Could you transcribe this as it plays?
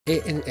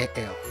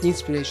ANAL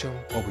Inspiration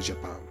of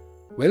Japan.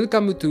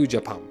 Welcome to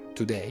Japan.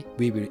 Today,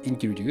 we will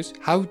introduce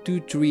how to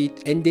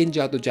treat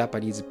endangered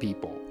Japanese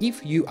people.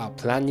 If you are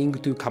planning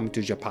to come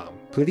to Japan,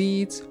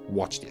 please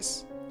watch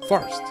this.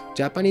 First,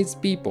 Japanese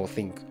people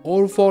think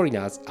all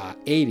foreigners are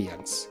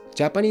aliens.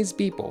 Japanese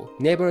people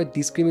never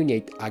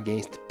discriminate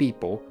against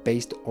people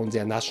based on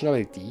their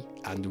nationality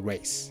and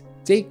race.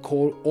 They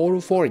call all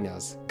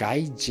foreigners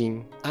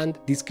gaijin and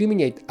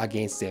discriminate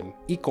against them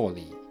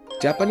equally.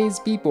 Japanese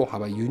people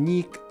have a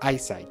unique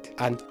eyesight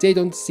and they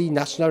don't see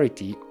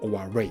nationality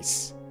or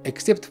race,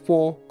 except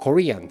for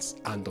Koreans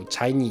and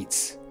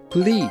Chinese.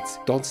 Please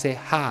don't say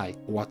hi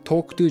or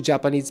talk to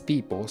Japanese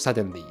people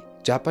suddenly.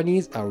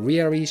 Japanese are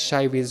really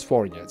shy with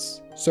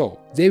foreigners, so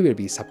they will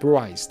be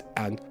surprised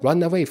and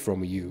run away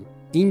from you.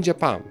 In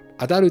Japan,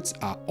 adults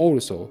are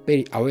also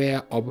very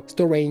aware of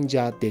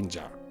stranger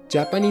danger.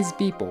 Japanese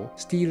people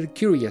steal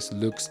curious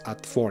looks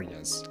at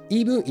foreigners.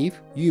 Even if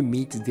you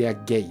meet their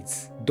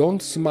gaze,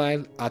 don't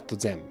smile at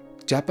them.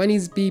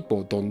 Japanese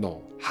people don't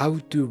know how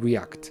to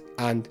react,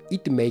 and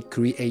it may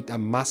create a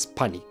mass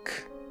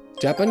panic.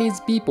 Japanese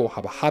people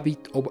have a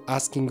habit of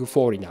asking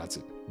foreigners,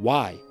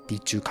 "Why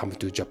did you come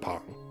to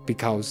Japan?"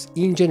 Because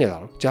in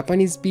general,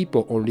 Japanese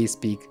people only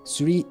speak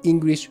 3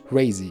 English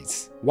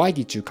phrases. "Why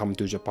did you come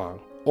to Japan?"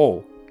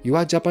 or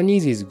 "Your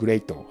Japanese is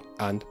great,"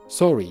 and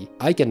 "Sorry,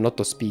 I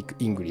cannot speak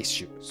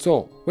English."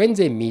 So, when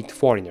they meet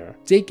foreigner,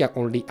 they can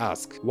only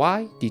ask,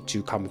 "Why did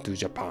you come to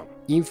Japan?"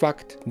 In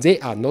fact, they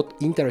are not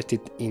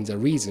interested in the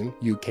reason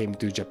you came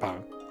to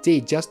Japan. They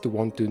just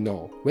want to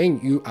know when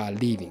you are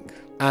leaving.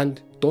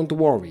 And don't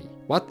worry,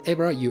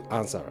 whatever you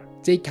answer,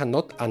 they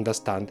cannot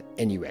understand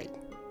anyway.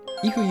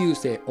 If you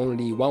say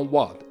only one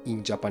word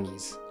in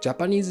Japanese,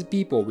 Japanese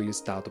people will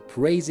start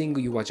praising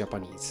your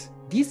Japanese.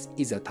 This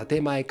is a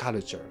Tatemae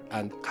culture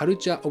and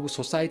culture of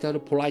societal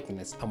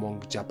politeness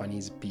among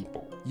Japanese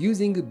people,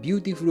 using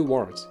beautiful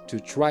words to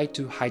try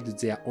to hide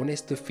their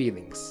honest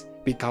feelings.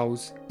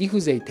 Because if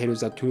they tell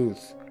the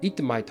truth,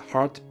 it might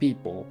hurt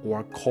people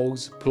or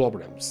cause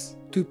problems.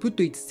 To put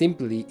it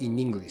simply in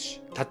English,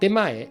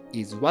 Tatemae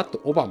is what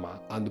Obama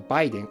and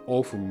Biden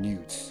often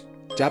use.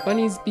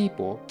 Japanese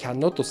people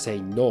cannot say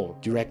no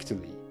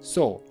directly.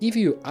 So, if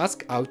you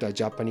ask out a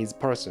Japanese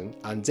person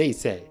and they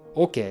say,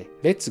 "Okay,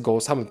 let's go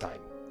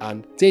sometime,"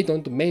 and they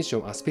don't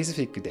mention a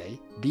specific day,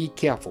 be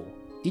careful.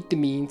 It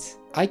means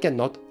I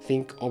cannot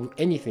think of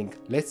anything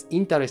less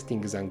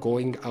interesting than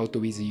going out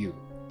with you.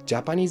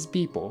 Japanese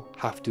people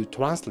have to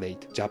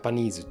translate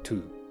Japanese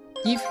too.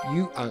 If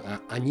you are an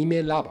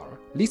anime lover,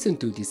 listen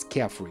to this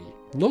carefully.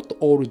 Not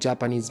all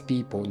Japanese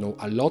people know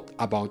a lot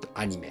about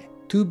anime.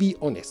 To be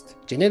honest,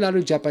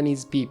 general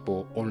Japanese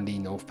people only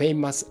know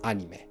famous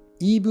anime.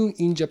 Even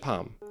in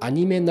Japan,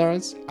 anime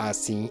nerds are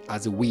seen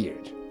as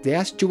weird.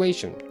 Their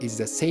situation is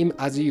the same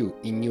as you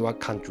in your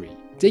country.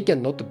 They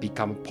cannot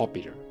become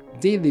popular.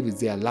 They live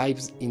their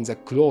lives in the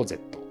closet.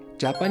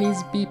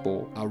 Japanese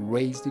people are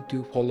raised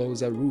to follow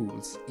the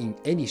rules in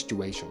any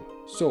situation.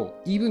 So,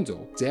 even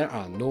though there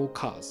are no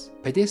cars,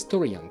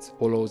 pedestrians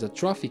follow the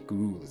traffic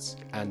rules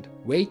and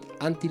wait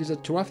until the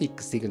traffic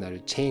signal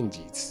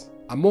changes.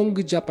 Among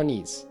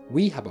Japanese,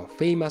 we have a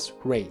famous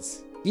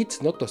phrase,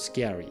 "It's not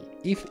scary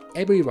if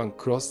everyone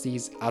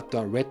crosses at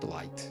a red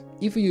light."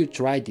 If you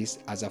try this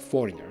as a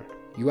foreigner,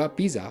 your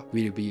visa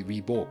will be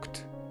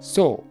revoked.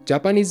 So,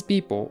 Japanese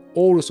people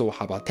also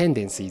have a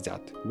tendency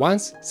that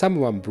once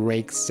someone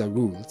breaks the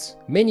rules,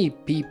 many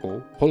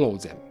people follow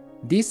them.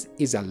 This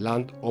is a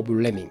land of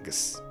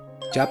lemmings.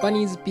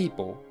 Japanese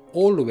people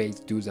always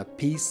do the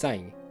peace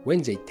sign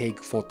when they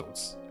take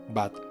photos.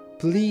 But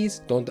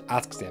please don't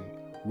ask them,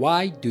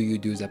 "Why do you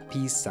do the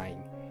peace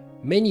sign?"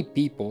 Many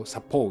people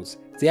suppose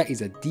there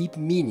is a deep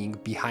meaning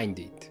behind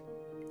it.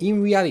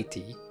 In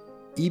reality,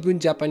 even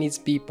Japanese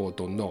people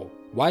don't know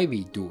why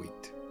we do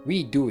it.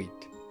 We do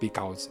it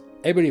because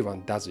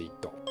everyone does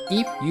it.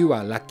 If you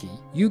are lucky,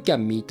 you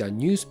can meet a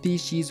new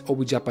species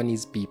of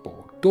Japanese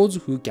people, those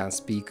who can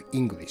speak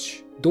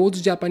English.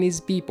 Those Japanese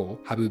people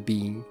have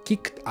been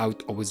kicked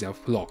out of their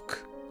flock.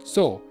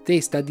 So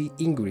they study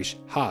English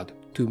hard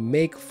to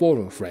make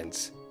foreign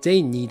friends.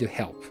 They need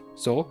help.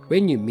 So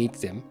when you meet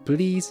them,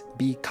 please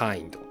be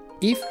kind.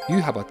 If you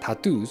have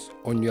tattoos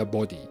on your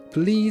body,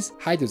 please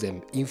hide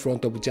them in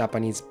front of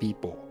Japanese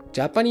people.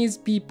 Japanese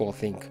people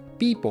think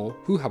people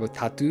who have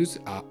tattoos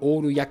are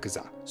all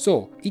yakuza,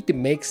 so it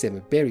makes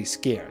them very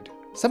scared.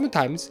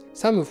 Sometimes,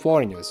 some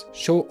foreigners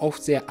show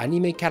off their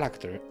anime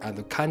character and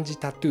kanji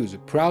tattoos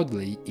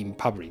proudly in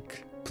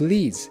public.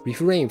 Please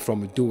refrain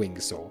from doing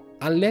so,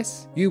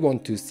 unless you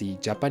want to see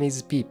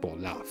Japanese people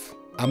laugh.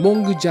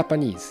 Among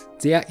Japanese,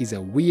 there is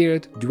a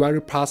weird dual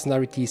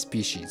personality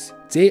species.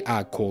 They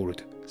are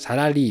called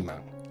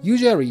salaryman.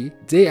 Usually,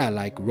 they are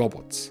like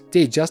robots.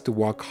 They just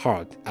work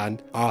hard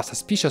and are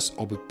suspicious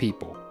of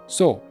people.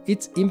 So,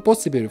 it's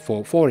impossible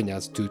for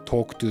foreigners to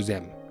talk to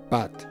them.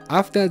 But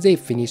after they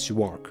finish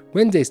work,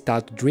 when they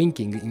start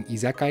drinking in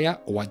izakaya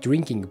or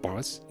drinking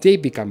bars, they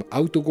become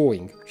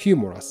outgoing,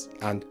 humorous,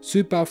 and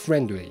super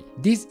friendly.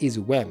 This is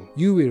when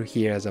you will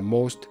hear the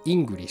most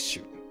English.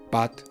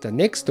 But the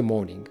next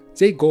morning,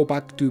 they go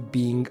back to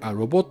being a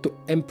robot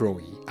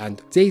employee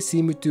and they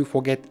seem to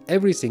forget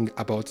everything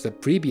about the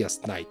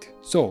previous night.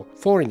 So,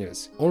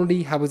 foreigners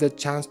only have the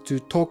chance to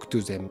talk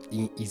to them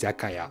in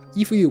izakaya.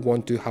 If you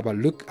want to have a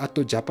look at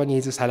the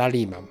Japanese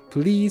salaryman,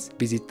 please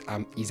visit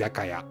an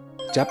izakaya.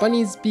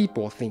 Japanese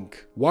people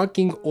think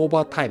working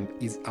overtime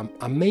is an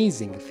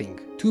amazing thing.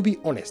 To be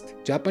honest,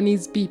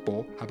 Japanese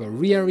people have a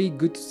really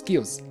good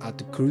skills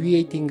at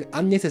creating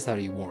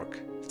unnecessary work.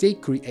 They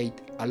create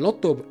a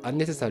lot of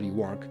unnecessary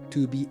work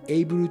to be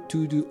able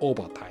to do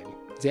overtime.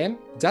 Then,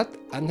 that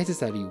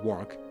unnecessary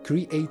work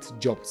creates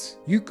jobs.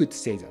 You could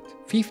say that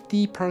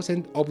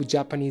 50% of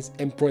Japanese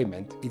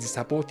employment is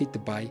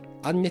supported by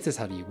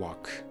unnecessary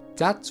work.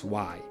 That's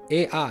why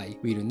AI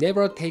will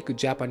never take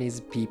Japanese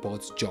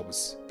people's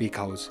jobs,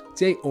 because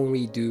they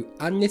only do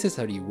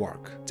unnecessary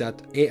work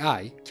that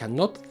AI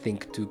cannot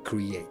think to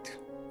create.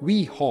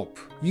 We hope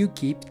you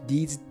keep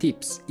these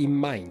tips in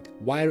mind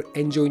while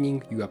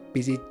enjoying your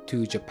visit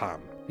to Japan.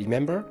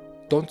 Remember,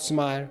 don't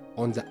smile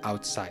on the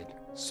outside,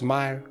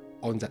 smile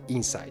on the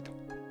inside.